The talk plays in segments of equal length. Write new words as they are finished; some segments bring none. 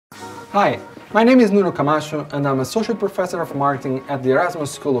Hi, my name is Nuno Camacho and I'm Associate Professor of Marketing at the Erasmus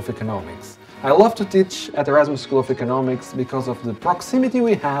School of Economics. I love to teach at Erasmus School of Economics because of the proximity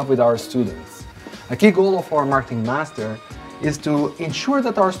we have with our students. A key goal of our Marketing Master is to ensure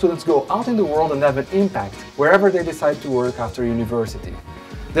that our students go out in the world and have an impact wherever they decide to work after university.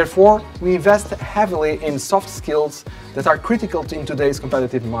 Therefore, we invest heavily in soft skills that are critical in today's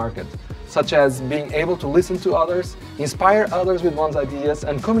competitive market, such as being able to listen to others, inspire others with one's ideas,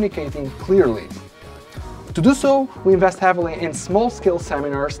 and communicating clearly. To do so, we invest heavily in small-scale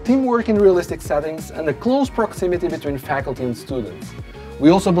seminars, teamwork in realistic settings, and a close proximity between faculty and students. We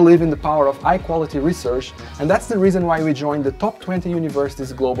also believe in the power of high-quality research, and that's the reason why we joined the top 20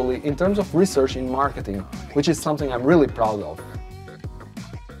 universities globally in terms of research in marketing, which is something I'm really proud of.